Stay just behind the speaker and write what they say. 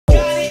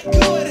Yeah.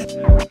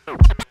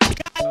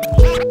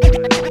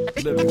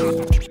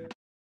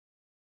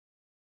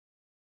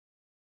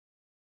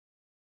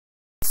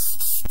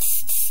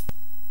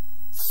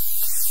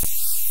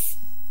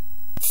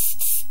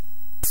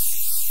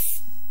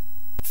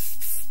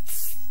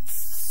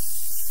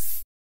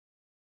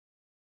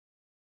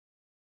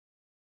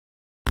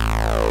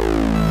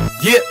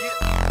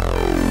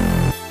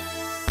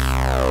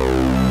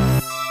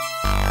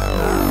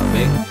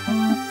 Me.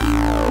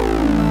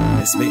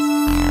 It's me.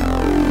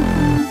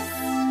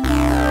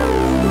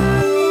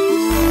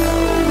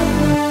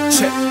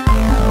 Check.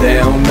 They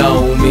don't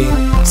know me,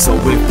 so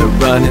if they're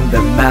running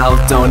their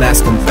mouth, don't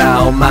ask them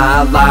about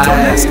my life. Don't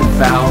ask them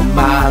about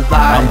my life.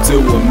 I'm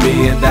doing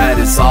me, and that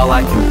is all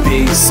I can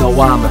be. So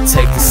I'ma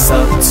take us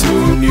up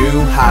to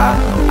new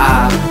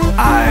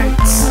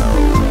heights.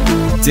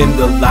 Dim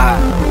the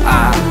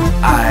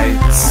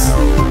lights,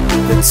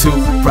 they're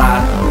too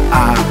bright.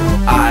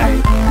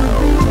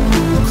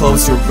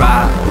 Close your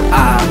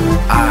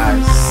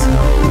eyes,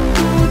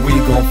 we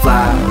gon'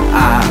 fly.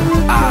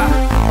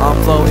 I'm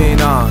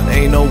floating on,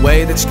 ain't no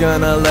way that you're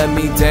gonna let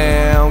me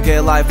down.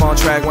 Get life on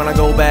track, when I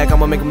go back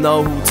I'ma make them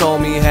know who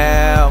told me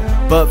how.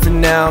 But for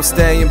now I'm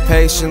staying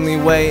patiently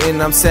waiting.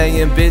 I'm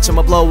saying bitch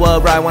I'ma blow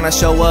up right when I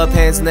show up.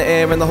 Hands in the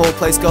air and the whole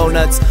place go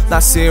nuts.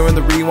 Not searing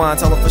the rewind,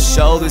 tell them for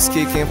sure this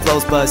kid can't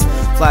flows bust.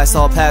 Class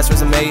all pass,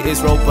 resume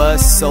is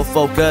robust. So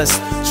focused,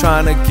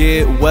 trying to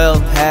get well.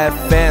 Have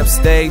fam,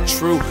 stay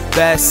true,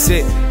 that's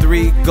it.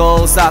 3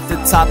 goals off the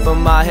top of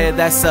my head,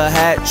 that's a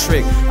hat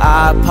trick.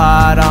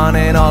 iPod on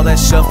and all that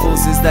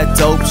shuffles is that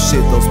dope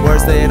shit. Those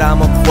words that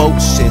I'ma quote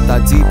shit.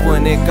 Thought deep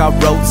when it got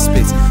road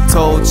spits.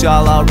 Told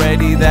y'all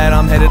already that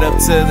I'm headed up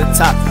to the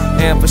top.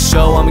 And for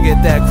sure I'ma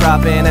get that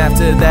crop. And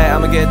after that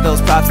I'ma get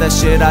those props. That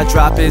shit I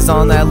drop is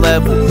on that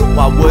level.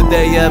 Why would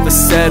they ever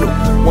settle?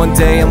 One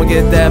day I'ma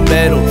get that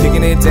medal.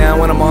 Kicking it down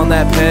when I'm on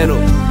that pedal.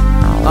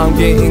 I'm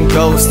getting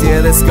ghost, yeah,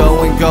 that's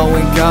going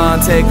gone.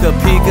 Take a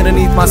peek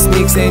underneath my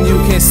sneaks and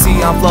you can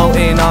see I'm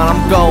floating on,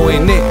 I'm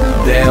going in.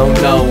 They don't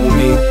know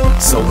me,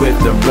 so if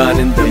they're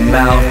running their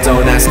mouth,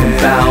 don't ask them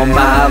about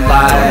my life.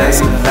 Don't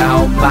ask them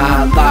about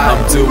my life.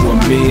 I'm doing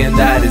me and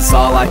that is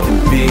all I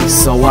can be.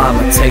 So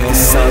I'ma take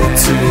us up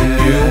to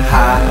new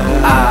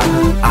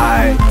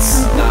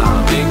heights.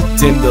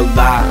 Dim the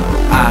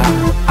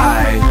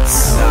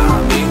lights,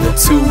 they're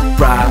too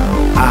bright.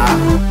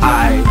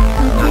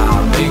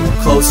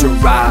 Close your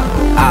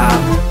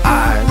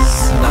eyes,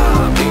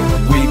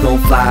 we gon'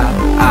 fly.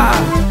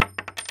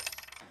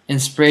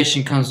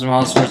 Inspiration comes from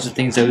all sorts of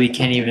things that we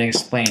can't even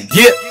explain.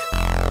 Yeah.